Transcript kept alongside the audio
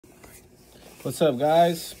What's up,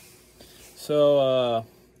 guys? So a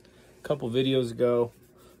couple videos ago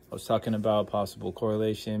I was talking about possible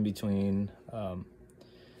correlation between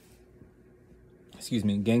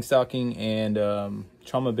gangstalking and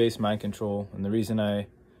trauma-based mind control. And the reason I'm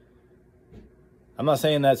not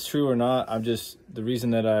saying that's true or not, the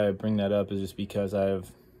reason that I bring that up is just because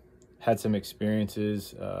I've had some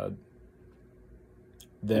experiences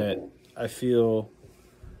that I feel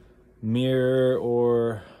mirror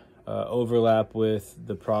or overlap with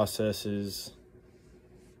the processes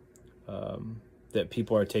that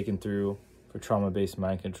people are taking through for trauma-based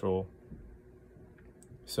mind control.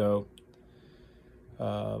 So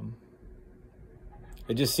it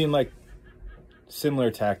just seemed like similar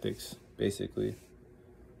tactics, basically,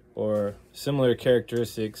 or similar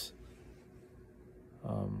characteristics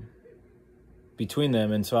between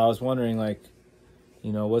them. And so I was wondering, like,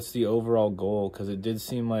 what's the overall goal? Because it did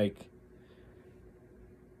seem like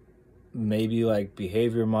maybe like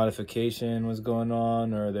behavior modification was going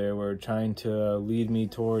on, or they were trying to lead me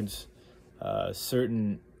towards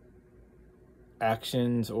certain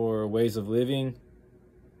actions or ways of living,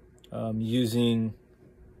 using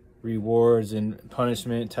rewards and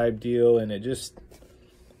punishment type deal. And it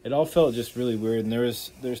all felt just really weird. And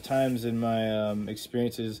there's times in my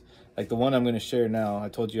experiences, like the one I'm going to share now. I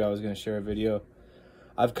told you I was going to share a video.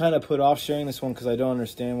 I've kind of put off sharing this one because I don't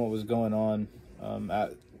understand what was going on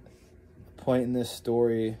at point in this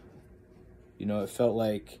story. It felt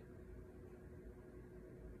like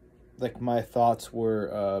my thoughts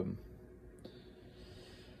were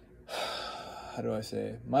how do I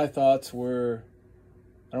say, my thoughts were,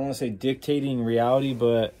 I don't want to say dictating reality,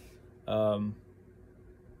 but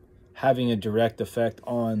having a direct effect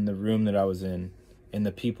on the room that I was in and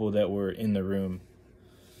the people that were in the room.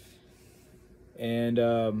 And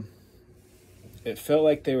it felt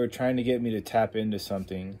like they were trying to get me to tap into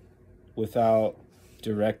something without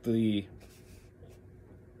directly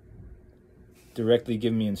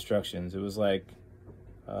giving me instructions. It was like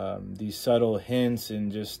these subtle hints,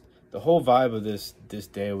 and just the whole vibe of this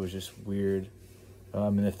day was just weird.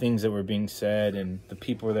 And the things that were being said and the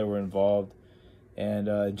people that were involved. And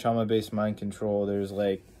in trauma-based mind control, there's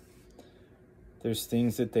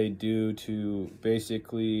things that they do to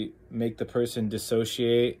basically make the person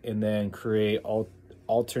dissociate and then create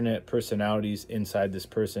alternate personalities inside this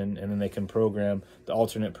person, and then they can program the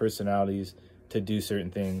alternate personalities to do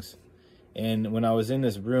certain things. And when I was in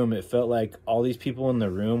this room, it felt like all these people in the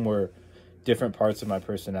room were different parts of my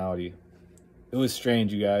personality. It was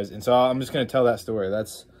strange, you guys. And so I'm just going to tell that story.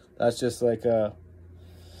 That's just like a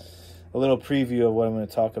little preview of what I'm going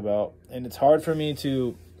to talk about. And it's hard for me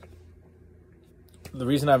to, the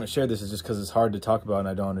reason I haven't shared this is just because it's hard to talk about and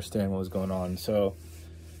I don't understand what was going on. So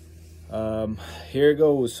here it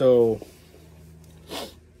goes. So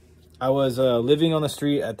I was living on the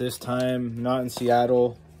street at this time, not in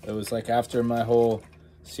Seattle. It was like after my whole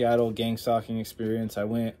Seattle gang stalking experience. I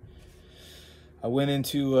went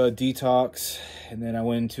into a detox, and then I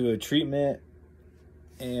went into a treatment,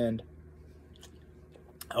 and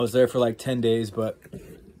I was there for like 10 days, but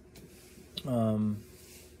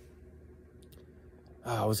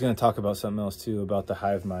I was going to talk about something else too, about the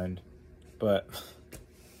hive mind, but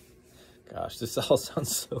gosh, this all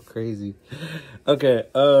sounds so crazy. Okay,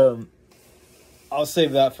 I'll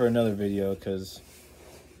save that for another video, because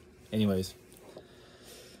anyways.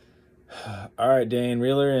 All right, Dane,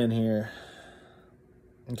 reel her in here.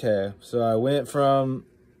 Okay, so I went from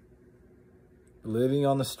living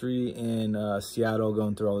on the street in Seattle,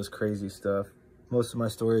 going through all this crazy stuff. Most of my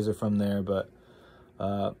stories are from there, but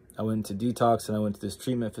I went to detox, and I went to this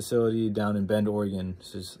treatment facility down in Bend, Oregon.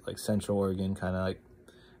 This is like Central Oregon, kind of like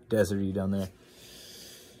deserty down there.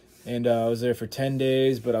 And I was there for 10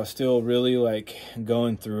 days, but I was still really like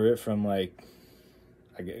going through it from like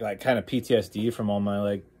kind of PTSD from all my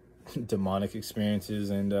like demonic experiences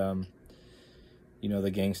and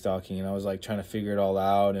the gang stalking. And I was like trying to figure it all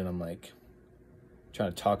out, and I'm like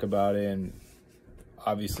trying to talk about it. And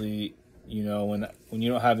obviously, when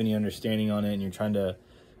you don't have any understanding on it and you're trying to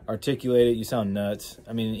articulate it, you sound nuts.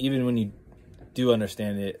 I mean, even when you do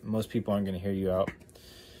understand it, most people aren't going to hear you out.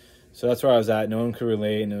 So that's where I was at. No one could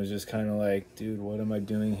relate, and it was just kind of like, dude, what am I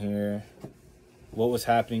doing here? What was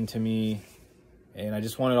happening to me? And I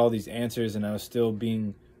just wanted all these answers, and I was still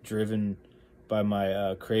being driven by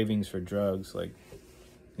my cravings for drugs. Like,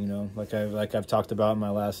 like I've talked about in my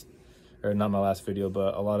last, or not my last video,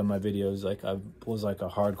 but a lot of my videos, like I was like a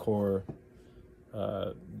hardcore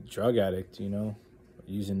drug addict,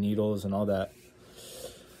 using needles and all that.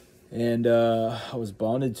 And I was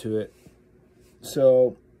bonded to it.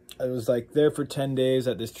 So I was like there for 10 days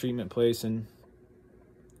at this treatment place, and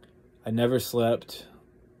I never slept.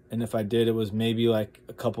 And if I did, it was maybe like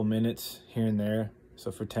a couple minutes here and there.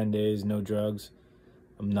 So for 10 days, no drugs.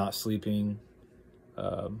 I'm not sleeping.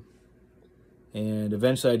 And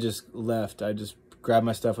eventually I just left. I just grabbed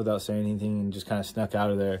my stuff without saying anything and just kind of snuck out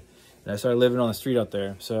of there. And I started living on the street out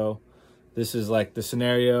there. So this is like the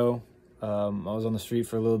scenario. I was on the street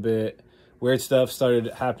for a little bit. Weird stuff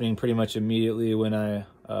started happening pretty much immediately when I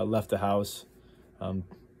left the house.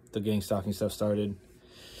 The gang stalking stuff started.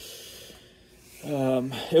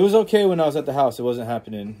 It was okay when I was at the house. It wasn't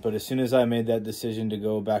happening. But as soon as I made that decision to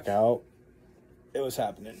go back out, it was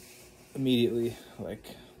happening immediately. Like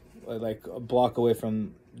a block away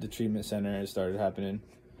from the treatment center, it started happening.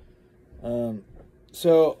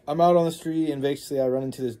 So I'm out on the street, and basically I run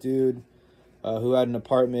into this dude who had an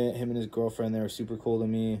apartment. Him and his girlfriend, they were super cool to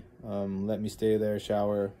me. Let me stay there,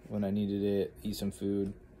 shower when I needed it, eat some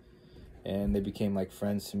food, and they became like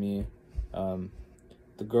friends to me.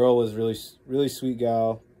 The girl was really sweet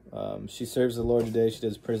gal. She serves the Lord today. She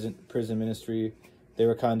does prison ministry. They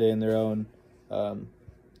were kind of in their own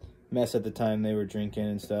mess at the time. They were drinking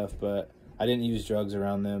and stuff, but I didn't use drugs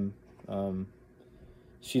around them.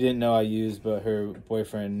 She didn't know I used, but her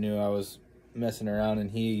boyfriend knew I was messing around,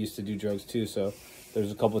 and he used to do drugs too. So there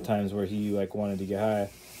was a couple of times where he like wanted to get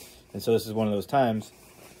high, and so this is one of those times.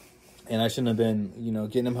 And I shouldn't have been, you know,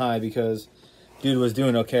 getting him high, because dude was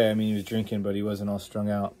doing okay. I mean, he was drinking, but he wasn't all strung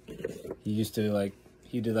out. He used to like,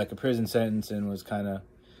 he did like a prison sentence and was kind of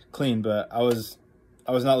clean, but I was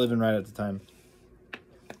not living right at the time.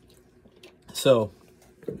 So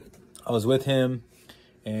I was with him,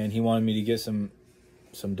 and he wanted me to get some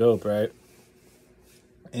dope, right?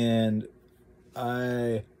 And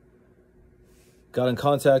I got in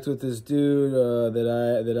contact with this dude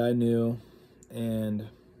that I knew, and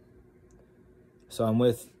so I'm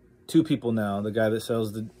with two people now, the guy that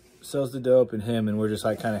sells the dope and him, and we're just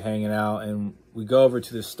like kind of hanging out, and we go over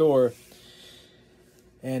to the store,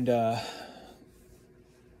 and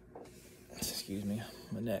excuse me,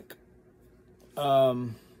 my neck.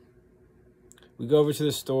 We go over to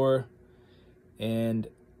the store, and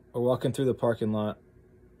we're walking through the parking lot,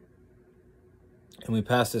 and we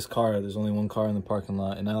pass this car. There's only one car in the parking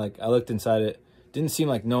lot, and I looked inside it. Didn't seem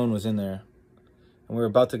like no one was in there. And we were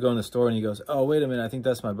about to go in the store, and he goes, "Oh, wait a minute, I think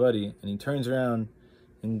that's my buddy." And he turns around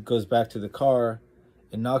and goes back to the car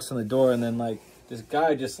and knocks on the door, and then like this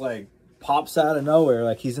guy just like pops out of nowhere,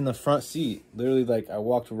 like he's in the front seat. Literally, like I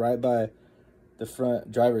walked right by the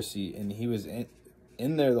front driver's seat, and he was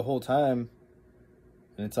in there the whole time.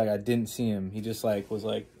 And it's like I didn't see him. He just like was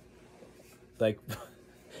like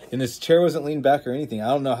and his chair wasn't leaned back or anything. I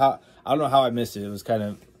don't know how I missed it. It was kind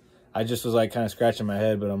of, I just was like kind of scratching my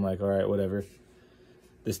head, but I'm like, all right, whatever.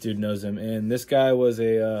 This dude knows him. And this guy was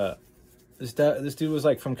this dude was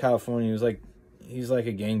like from California. He's like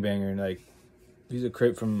a gangbanger, and like he's a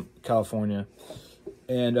Crip from California.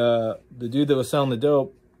 And the dude that was selling the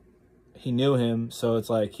dope, he knew him, so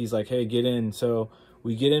it's like he's like, "Hey, get in." So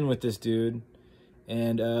we get in with this dude,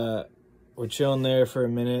 and we're chilling there for a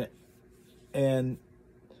minute, and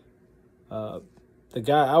the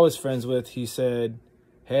guy I was friends with, he said,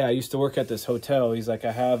 "Hey, I used to work at this hotel." He's like,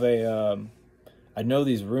 "I have I know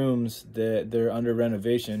these rooms that they're under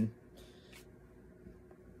renovation.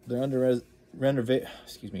 They're under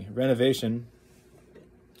renovation,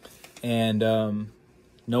 and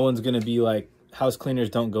no one's gonna be like, house cleaners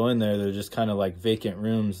don't go in there. They're just kind of like vacant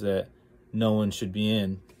rooms that no one should be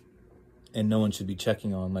in, and no one should be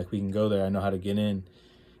checking on. Like, we can go there. I know how to get in."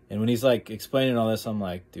 And when he's like explaining all this, I'm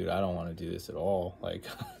like, dude, I don't want to do this at all. Like,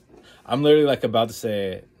 I'm literally like about to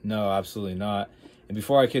say, no, absolutely not. And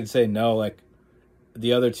before I could say no, like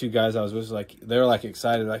the other two guys I was with, like, they're like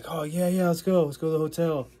excited, like, "Oh yeah, let's go to the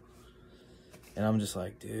hotel." And I'm just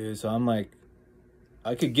like, dude. So I'm like,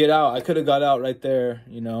 I could get out. I could have got out right there,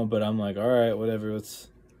 you know, but I'm like, all right, whatever. Let's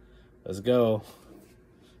go.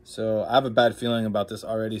 So I have a bad feeling about this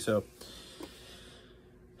already. So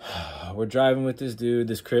we're driving with this dude.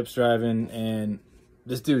 This Crip's driving, and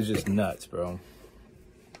this dude's just nuts, bro.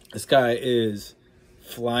 This guy is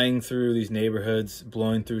flying through these neighborhoods,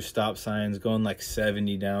 blowing through stop signs, going like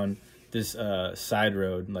 70 down this side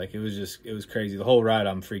road. Like, it was crazy. The whole ride,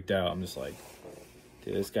 I'm freaked out. I'm just like,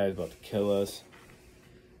 dude, this guy's about to kill us.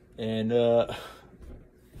 And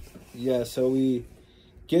yeah, so we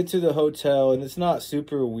get to the hotel, and it's not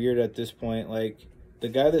super weird at this point. Like, the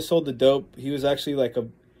guy that sold the dope, he was actually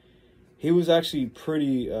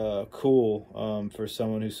pretty cool for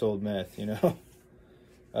someone who sold meth, you know.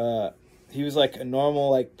 He was like a normal,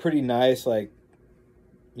 like pretty nice, like,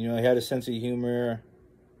 you know, he had a sense of humor.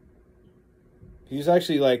 He was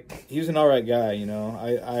actually like, he was an all right guy, you know.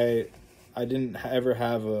 I didn't ever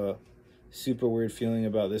have a super weird feeling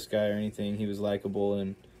about this guy or anything. He was likable,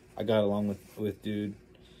 and I got along with dude.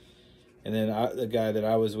 And then the guy that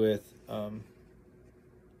I was with,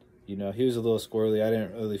 you know, he was a little squirrely. I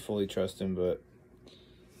didn't really fully trust him, but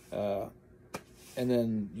and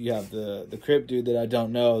then you have the Crip dude that I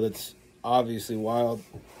don't know, that's obviously wild,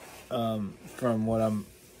 from what I'm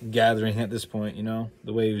gathering at this point, you know,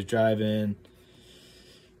 the way he was driving.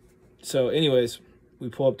 So anyways, we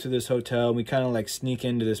pull up to this hotel, and we kind of like sneak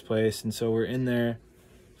into this place, and so we're in there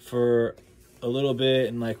for a little bit,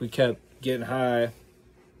 and like we kept getting high.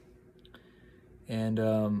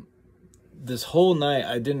 And this whole night,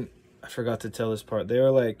 I forgot to tell this part. They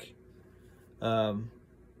were like,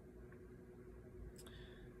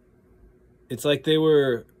 it's like they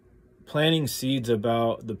were planting seeds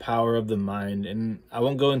about the power of the mind. And I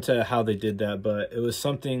won't go into how they did that, but it was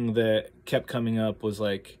something that kept coming up, was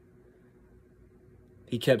like,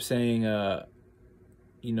 he kept saying,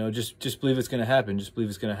 you know, just believe it's going to happen. Just believe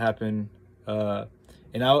it's going to happen. And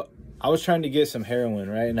I was trying to get some heroin,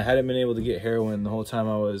 right? And I hadn't been able to get heroin the whole time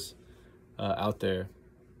I was out there.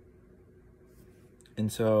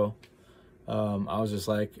 And so I was just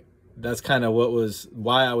like, that's kind of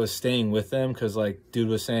why I was staying with them, because like dude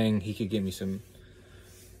was saying he could get me some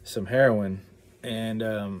heroin. And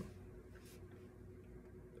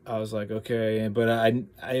I was like, okay. But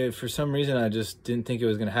I for some reason, I just didn't think it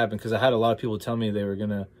was going to happen, because I had a lot of people tell me they were going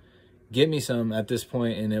to get me some at this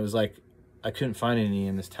point, and it was like I couldn't find any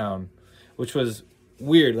in this town, which was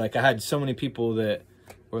weird. Like I had so many people that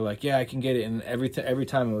were like, yeah, I can get it, and every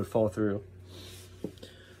time it would fall through.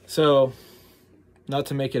 So, not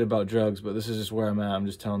to make it about drugs, but this is just where I'm at. I'm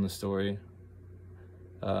just telling the story.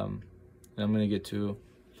 And I'm going to get to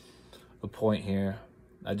a point here.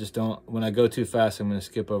 I just don't, when I go too fast, I'm going to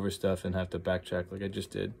skip over stuff and have to backtrack like I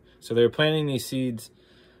just did. So they were planting these seeds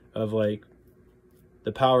of like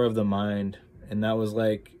the power of the mind, and that was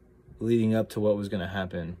like leading up to what was going to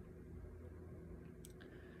happen.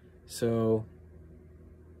 So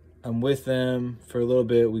I'm with them for a little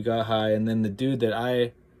bit. We got high, and then the dude that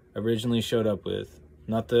I originally showed up with,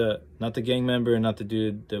 not the gang member and not the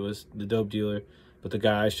dude that was the dope dealer, but the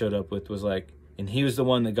guy I showed up with, was like, and he was the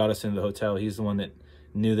one that got us into the hotel. He's the one that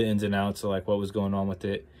knew the ins and outs of like what was going on with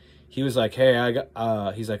it. He was like, hey,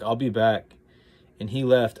 he's like, I'll be back. And he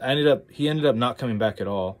left. He ended up not coming back at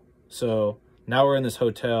all. So now we're in this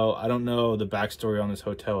hotel. I don't know the backstory on this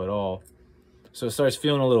hotel at all. So it starts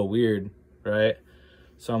feeling a little weird, right?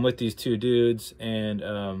 So I'm with these two dudes, and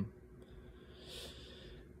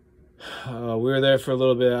we were there for a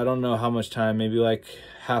little bit. I don't know how much time, maybe like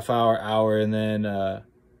half hour, and then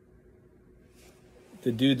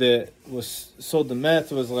the dude that sold the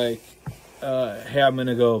meth was like, hey, I'm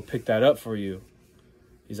gonna go pick that up for you.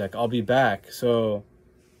 He's like, I'll be back. So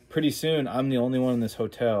pretty soon I'm the only one in this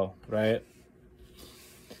hotel, right?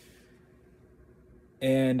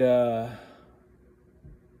 And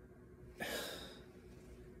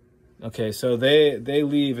okay, so they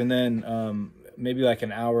leave, and then maybe like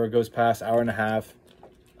an hour goes past, hour and a half.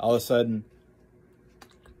 All of a sudden,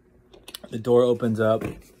 the door opens up,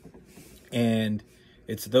 and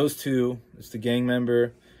it's those two. It's the gang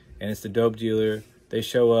member, and it's the dope dealer. They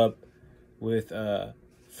show up with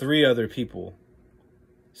 3 other people.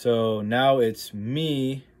 So now it's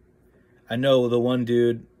me. I know the one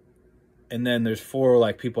dude, and then there's 4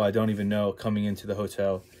 like people I don't even know coming into the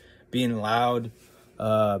hotel, being loud,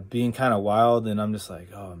 being kind of wild, and I'm just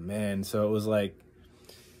like, oh man. So it was like,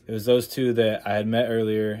 it was those 2 that I had met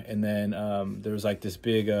earlier, and then there was like this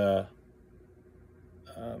big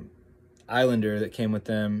Islander that came with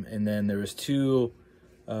them, and then there was 2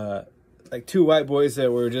 white boys that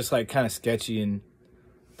were just like kind of sketchy, and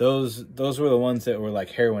those were the ones that were like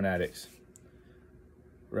heroin addicts,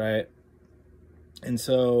 right? And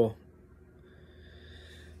so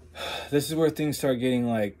this is where things start getting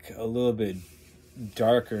like a little bit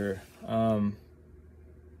darker.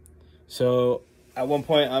 So at one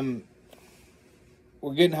point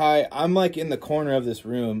we're getting high. I'm like in the corner of this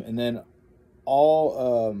room, and then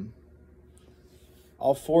all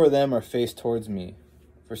 4 of them are faced towards me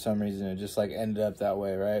for some reason. It just like ended up that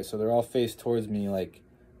way, right? So they're all faced towards me, like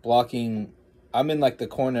blocking. I'm in like the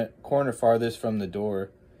corner farthest from the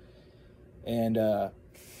door, and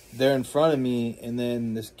they're in front of me. And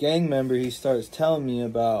then this gang member, he starts telling me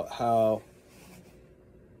about how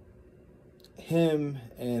him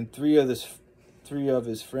and 3 of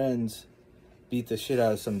his friends beat the shit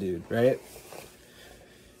out of some dude, right?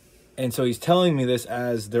 And so he's telling me this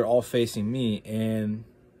as they're all facing me, and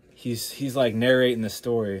he's like narrating the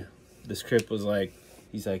story. This Crip was like,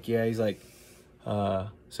 he's like, yeah, he's like, so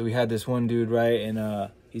we had this one dude, right? And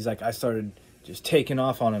he's like, I started just taking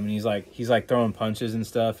off on him, and he's like throwing punches and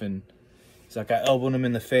stuff, and he's like, I elbowed him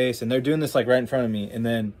in the face, and they're doing this like right in front of me, and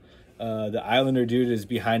then the Islander dude is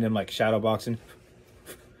behind him like shadow boxing,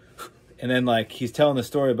 and then like he's telling the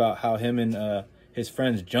story about how him and his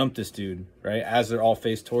friends jumped this dude right as they're all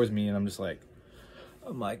faced towards me, and I'm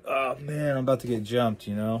like, oh man, I'm about to get jumped,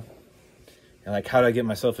 you know. And like, how did I get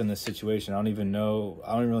myself in this situation? I don't even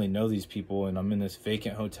really know these people, and I'm in this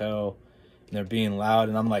vacant hotel, and they're being loud,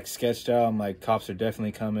 and I'm like sketched out. I'm like, cops are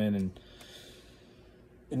definitely coming, and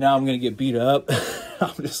now I'm gonna get beat up.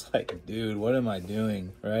 I'm just like, dude, what am I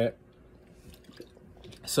doing, right?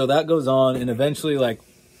 So that goes on, and eventually, like,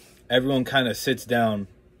 everyone kind of sits down,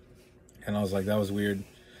 and I was like, that was weird,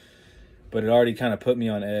 but it already kind of put me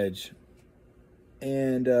on edge.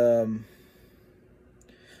 And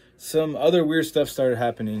some other weird stuff started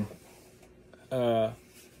happening.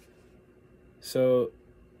 So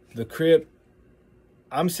the crib,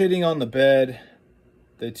 I'm sitting on the bed.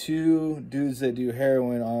 The two dudes that do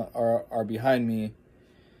heroin are behind me.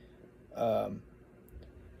 The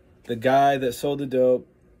guy that sold the dope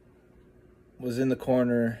was in the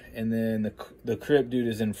corner, and then the crib dude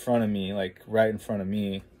is in front of me, like right in front of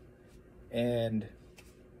me. And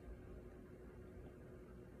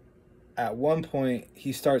at one point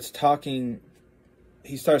he starts talking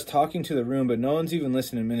to the room, but no one's even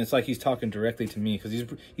listening, and it's like he's talking directly to me, because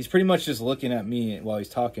he's pretty much just looking at me while he's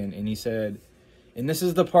talking. And he said, and this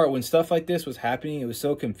is the part when stuff like this was happening, it was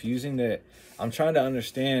so confusing that I'm trying to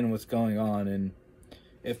understand what's going on, and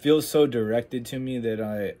it feels so directed to me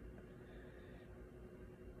that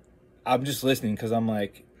I'm just listening, because I'm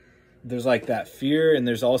like, there's like that fear, and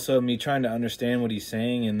there's also me trying to understand what he's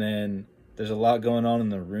saying, and then there's a lot going on in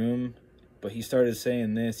the room. But he started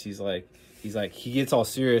saying this. He's like, he gets all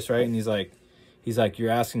serious, right? And he's like, you're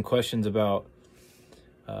asking questions about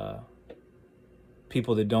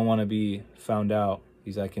people that don't want to be found out.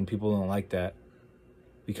 He's like, and people don't like that.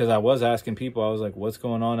 Because I was asking people, I was like, what's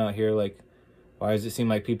going on out here? Like, why does it seem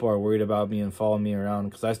like people are worried about me and following me around?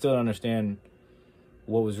 Because I still don't understand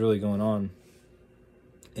what was really going on.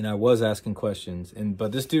 And I was asking questions.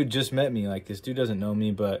 But this dude just met me. Like, this dude doesn't know me,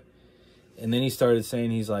 but... And then he started saying,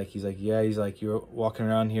 he's like, yeah, he's like, you're walking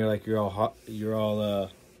around here like you're all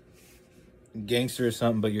gangster or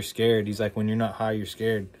something, but you're scared. He's like, when you're not high, you're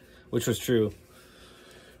scared, which was true.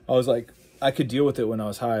 I was like, I could deal with it when I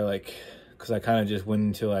was high, like, because I kind of just went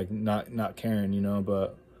into like not caring, you know.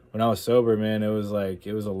 But when I was sober, man, it was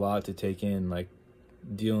a lot to take in, like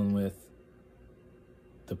dealing with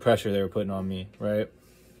the pressure they were putting on me, right?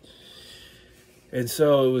 And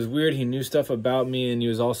so it was weird. He knew stuff about me, and he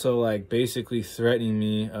was also like basically threatening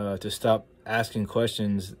me to stop asking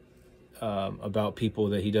questions about people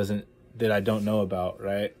that I don't know about,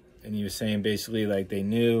 right? And he was saying basically like they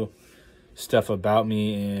knew stuff about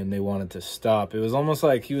me and they wanted to stop. It was almost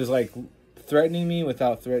like he was like threatening me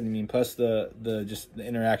without threatening me. Plus the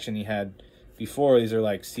interaction he had before. These are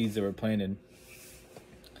like seeds that were planted.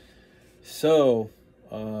 So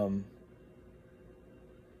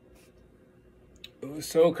it was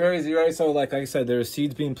so crazy, right? So like I said, there were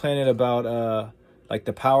seeds being planted about like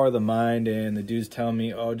the power of the mind, and the dude's telling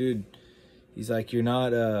me, oh dude, he's like, you're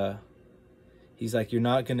not gonna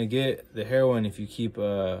get the heroin if you keep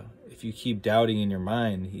doubting in your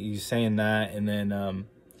mind. He's saying that. And then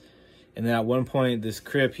at one point, this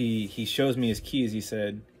Crip, he shows me his keys. He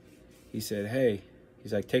said, hey,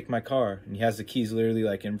 he's like, take my car. And he has the keys literally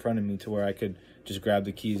like in front of me to where I could just grab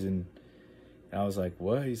the keys. And I was like,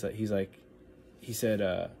 what? He said,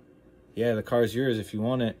 yeah, the car's yours if you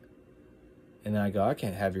want it. And then I go, I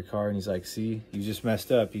can't have your car. And he's like, see, you just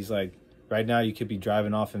messed up. He's like, right now you could be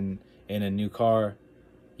driving off in a new car,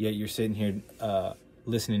 yet you're sitting here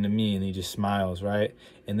listening to me. And he just smiles, right?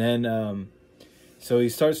 And then so he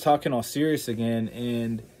starts talking all serious again.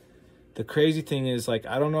 And the crazy thing is, like,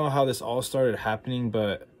 I don't know how this all started happening,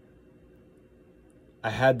 but I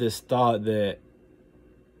had this thought that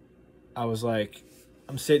I was like,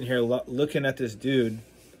 I'm sitting here looking at this dude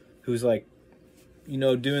who's like, you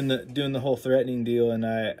know, doing the whole threatening deal, and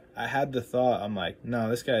I had the thought, I'm like, no,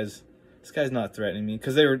 this guy's not threatening me,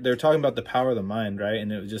 because they were talking about the power of the mind, right?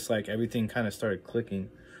 And it was just like everything kind of started clicking,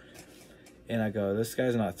 and I go, this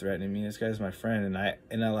guy's not threatening me, this guy's my friend. And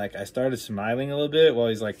I started smiling a little bit while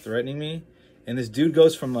he's like threatening me, and this dude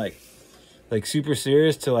goes from like super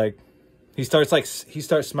serious to like he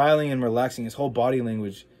starts smiling and relaxing. His whole body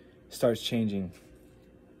language starts changing.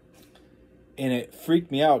 And it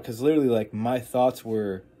freaked me out, because literally, like, my thoughts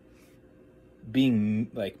were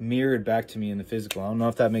being, like, mirrored back to me in the physical. I don't know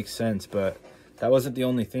if that makes sense, but that wasn't the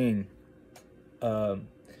only thing.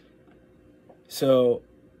 So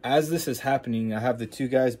as this is happening, I have the two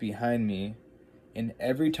guys behind me, and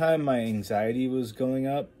every time my anxiety was going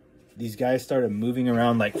up, these guys started moving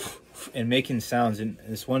around like and making sounds, and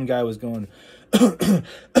this one guy was going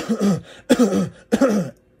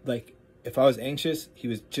like, if I was anxious, he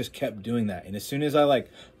was just kept doing that. And as soon as I like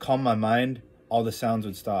calmed my mind, all the sounds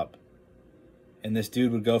would stop. And this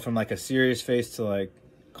dude would go from like a serious face to like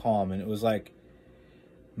calm. And it was like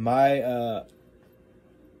my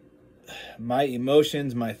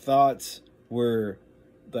emotions, my thoughts were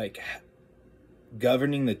like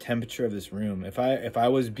governing the temperature of this room. If I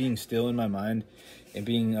was being still in my mind and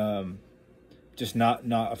being just not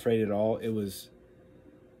afraid at all, it was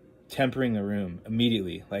tempering the room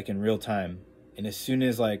immediately, like in real time. And as soon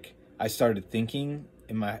as like I started thinking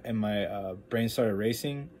and my brain started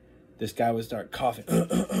racing, this guy would start coughing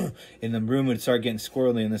and the room would start getting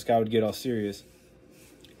squirrely and this guy would get all serious.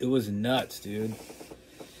 It was nuts, dude.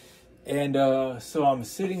 And so I'm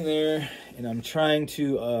sitting there and I'm trying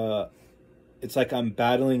to it's like I'm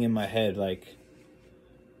battling in my head, like,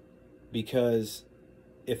 because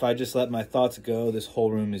if I just let my thoughts go, this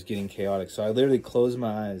whole room is getting chaotic. So I literally closed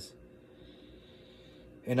my eyes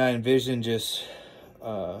and I envisioned just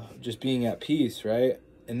being at peace, right?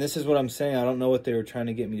 And this is what I'm saying. I don't know what they were trying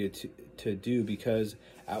to get me to do, because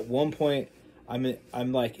at one point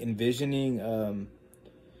I'm like envisioning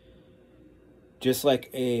just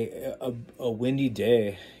like a windy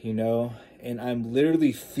day, you know, and I'm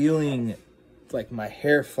literally feeling like my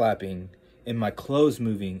hair flapping and my clothes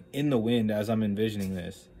moving in the wind as I'm envisioning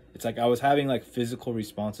this. It's like I was having like physical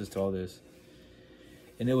responses to all this.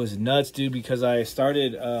 And it was nuts, dude, because I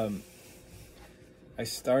started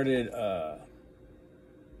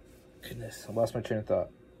goodness, I lost my train of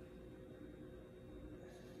thought.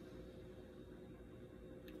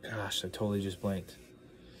 Gosh, I totally just blanked.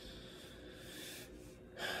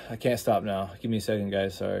 I can't stop now. Give me a second,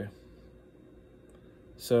 guys, sorry.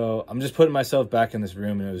 So I'm just putting myself back in this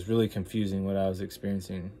room, and it was really confusing what I was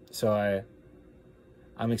experiencing. So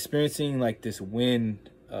I'm experiencing like this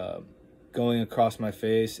wind going across my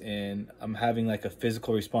face, and I'm having like a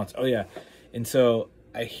physical response. Oh yeah. And so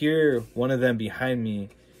I hear one of them behind me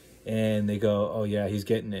and they go, oh yeah, he's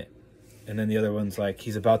getting it. And then the other one's like,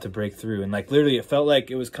 he's about to break through. And like literally it felt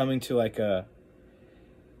like it was coming to like a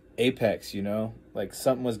apex, you know, like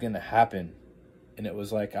something was gonna happen. And it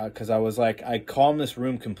was like, because I was like, I calmed this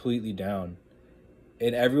room completely down,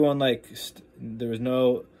 and everyone like there was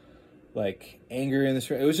no like anger in this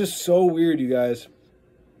room. It was just so weird, you guys.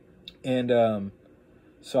 And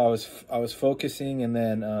so I was focusing, and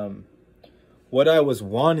then what I was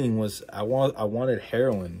wanting was I wanted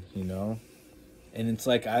heroin, you know. And it's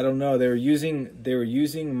like, I don't know, they were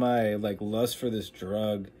using my like lust for this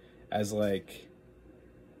drug as like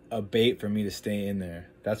a bait for me to stay in there.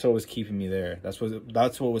 That's what was keeping me there. That's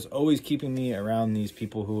what was always keeping me around these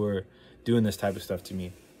people who were doing this type of stuff to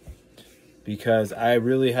me, because I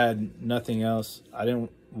really had nothing else. I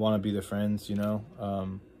didn't want to be their friends, you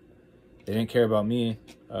know. They didn't care about me,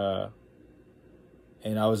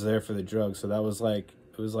 and I was there for the drugs. So that was like,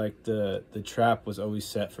 it was like the trap was always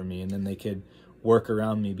set for me, and then they could work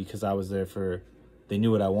around me because I was there for, they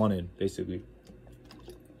knew what I wanted, basically.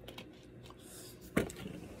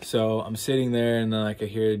 So I'm sitting there, and then like I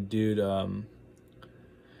hear a dude,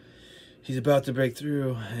 he's about to break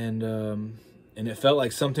through, and it felt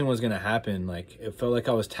like something was gonna happen. Like it felt like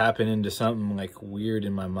I was tapping into something like weird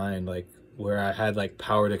in my mind, like where I had like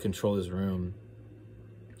power to control this room.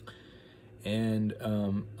 And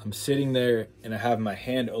I'm sitting there, and I have my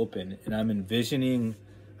hand open, and I'm envisioning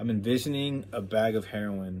a bag of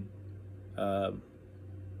heroin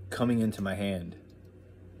coming into my hand.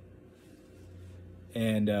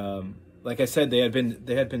 And like I said, they had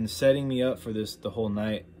been setting me up for this the whole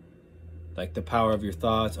night, like the power of your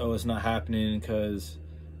thoughts. Oh, it's not happening because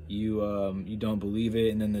you don't believe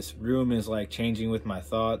it. And then this room is like changing with my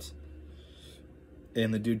thoughts.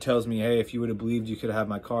 And the dude tells me, hey, if you would have believed you could have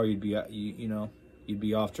my car, you'd be you'd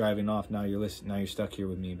be off driving off. Now you're now you're stuck here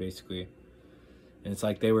with me, basically. And it's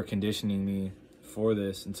like they were conditioning me for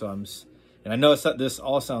this. And so and I know this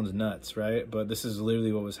all sounds nuts, right? But this is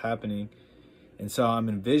literally what was happening. And so I'm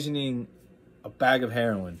envisioning a bag of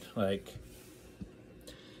heroin, like,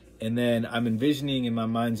 and then I'm envisioning in my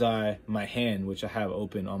mind's eye my hand, which I have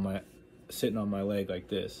open sitting on my leg like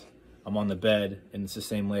this. I'm on the bed, and it's the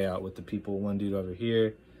same layout with the people, one dude over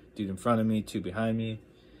here, dude in front of me, two behind me.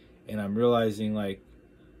 And I'm realizing like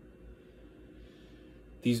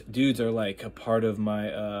these dudes are like a part of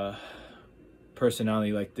my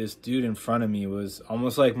personality. Like this dude in front of me was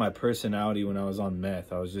almost like my personality when I was on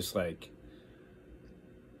meth. I was just like,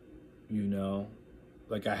 you know,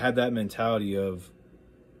 like I had that mentality of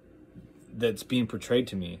that's being portrayed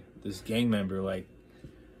to me, this gang member, like,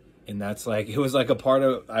 and that's like, it was like a part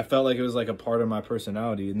of, I felt like it was like a part of my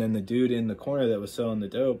personality. And then the dude in the corner that was selling the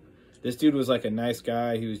dope, this dude was like a nice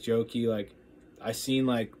guy. He was jokey. Like, I seen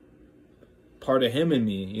like part of him in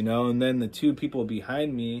me, you know? And then the two people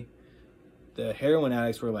behind me, the heroin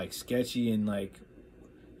addicts, were like sketchy and like,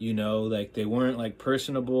 you know, like they weren't like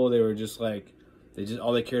personable. They were just like,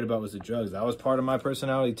 all they cared about was the drugs. That was part of my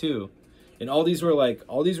personality too. And all these were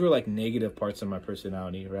like negative parts of my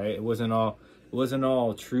personality, right? It wasn't all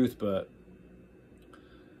truth, but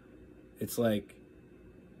it's like,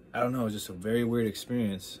 I don't know, it was just a very weird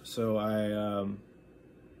experience. So I'm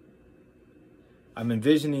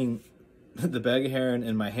envisioning the bag of heroin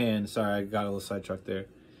in my hand. Sorry, I got a little sidetracked there.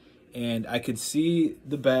 And I could see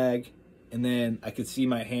the bag, and then I could see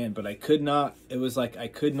my hand, but I could not, it was like I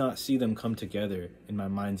could not see them come together in my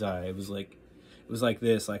mind's eye. It was like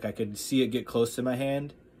this, like I could see it get close to my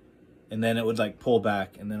hand, and then it would like pull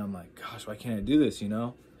back, and then I'm like, gosh, why can't I do this, you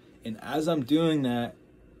know? And as I'm doing that,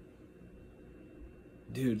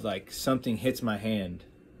 dude, like something hits my hand,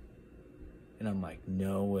 and I'm like,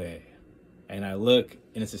 no way. And I look,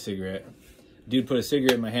 and it's a cigarette. Dude put a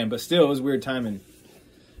cigarette in my hand, but still, it was weird timing.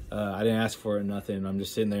 I didn't ask for it, nothing. I'm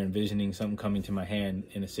just sitting there envisioning something coming to my hand,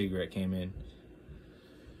 and a cigarette came in.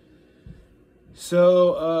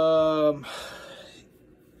 So,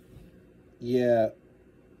 yeah.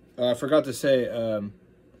 I forgot to say,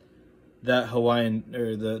 that Hawaiian,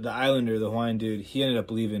 or the Islander, the Hawaiian dude, he ended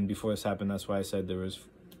up leaving before this happened. That's why I said there was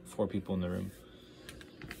 4 people in the room.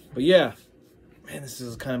 But yeah, man, this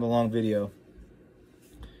is kind of a long video.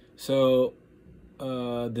 So,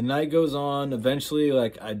 the night goes on. Eventually,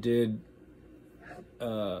 like, I did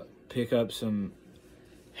pick up some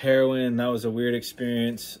heroin. That was a weird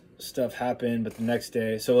experience. Stuff happened, but the next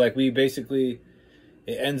day, so like we basically,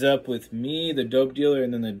 it ends up with me, the dope dealer,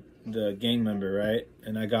 and then the gang member, right?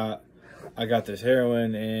 And I got this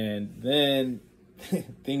heroin, and then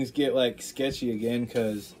things get like sketchy again,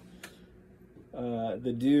 because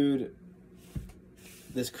the dude,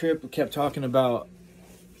 this Crip, kept talking about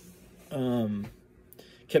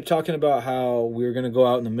how we were gonna go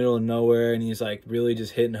out in the middle of nowhere, and he's like really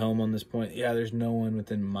just hitting home on this point. Yeah, there's no one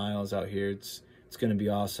within miles out here. It's gonna be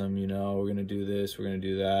awesome, you know. We're gonna do this, we're gonna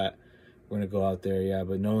do that, we're gonna go out there, yeah,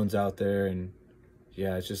 but no one's out there. And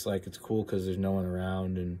yeah, it's just like, it's cool because there's no one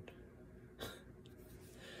around. And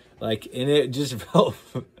like, and it just felt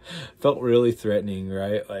really threatening,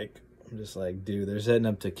 right? Like, I'm just like, dude, they're setting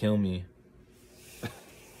up to kill me.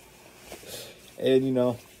 And you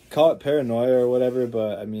know, call it paranoia or whatever,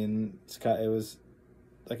 but I mean, it was,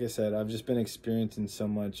 like I said, I've just been experiencing so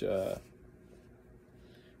much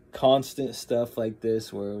constant stuff like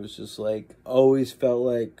this, where it was just like, always felt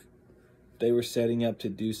like they were setting up to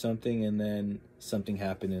do something, and then something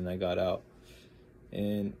happened and I got out.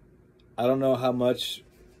 And I don't know how much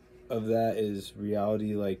of that is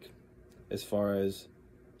reality, like, as far as,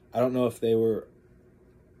 I don't know if they were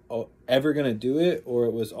ever gonna do it, or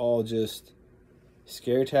it was all just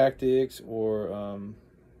scare tactics, or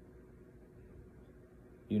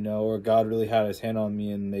you know, or God really had his hand on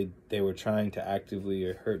me and they were trying to actively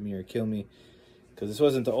or hurt me or kill me. Because this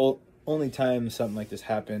wasn't the only time something like this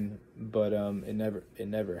happened, but it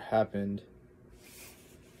never happened.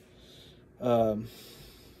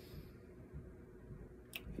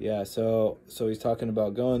 Yeah, so he's talking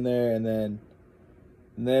about going there, and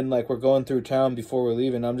then like we're going through town before we're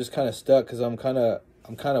leaving. I'm just kind of stuck because I'm kind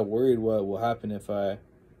of worried what will happen if I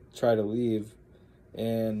try to leave.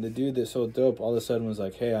 And the dude that sold dope all of a sudden was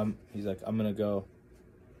like, hey, he's like, I'm gonna go.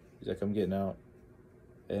 He's like, I'm getting out.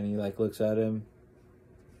 And he like looks at him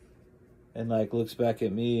and like looks back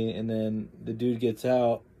at me, and then the dude gets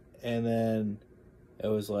out, and then it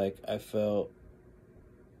was like, I'm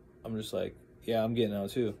just like, yeah, I'm getting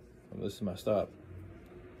out too. This is my stop.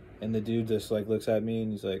 And the dude just like looks at me,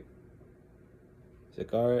 and he's like,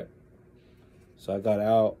 all right. So I got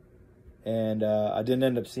out, and I didn't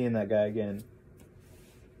end up seeing that guy again,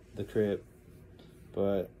 the Crip.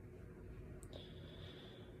 But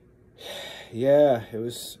yeah, it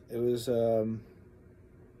was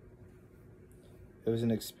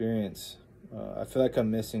an experience. I feel like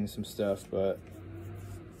I'm missing some stuff, but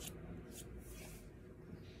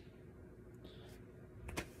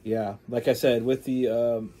yeah, like I said, with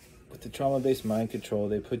the trauma-based mind control,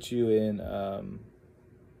 they put you in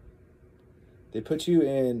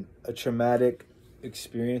a traumatic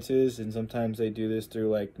experiences, and sometimes they do this through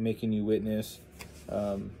like making you witness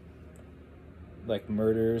like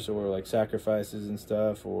murders or like sacrifices and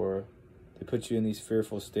stuff, or they put you in these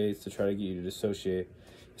fearful states to try to get you to dissociate.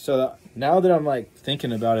 So now that I'm like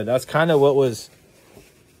thinking about it, that's kind of what was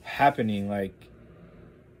happening. Like,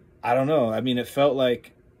 I don't know. I mean, it felt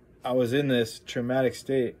like I was in this traumatic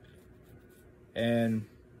state. And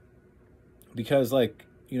because, like,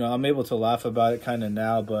 you know, I'm able to laugh about it kind of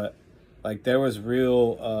now, but like there was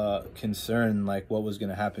real concern, like what was going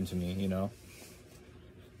to happen to me, you know?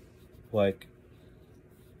 Like,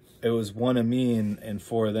 it was one of me and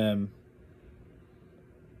four of them.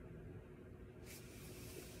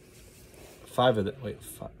 Five of them. Wait,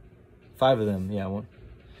 five of them. Yeah, one.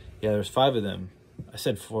 Yeah, there's five of them. I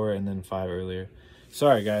said four and then five earlier.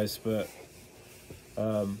 Sorry, guys, but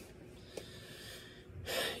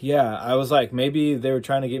yeah, I was like, maybe they were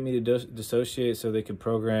trying to get me to dissociate so they could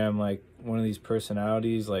program like one of these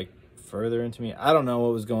personalities like further into me. I don't know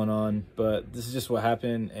what was going on, but this is just what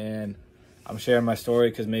happened, and I'm sharing my story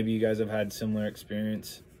because maybe you guys have had similar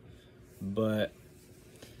experience. But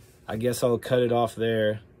I guess I'll cut it off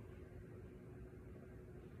there.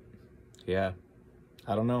 Yeah,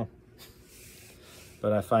 I don't know.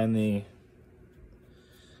 But I finally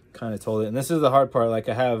kind of told it. And this is the hard part. Like,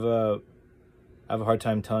 I have a hard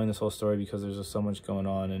time telling this whole story because there's just so much going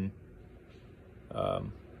on.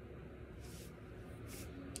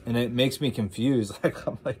 And it makes me confused. Like,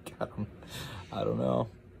 I'm like, I don't know.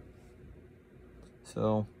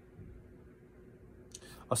 So,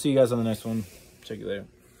 I'll see you guys on the next one. Check you later.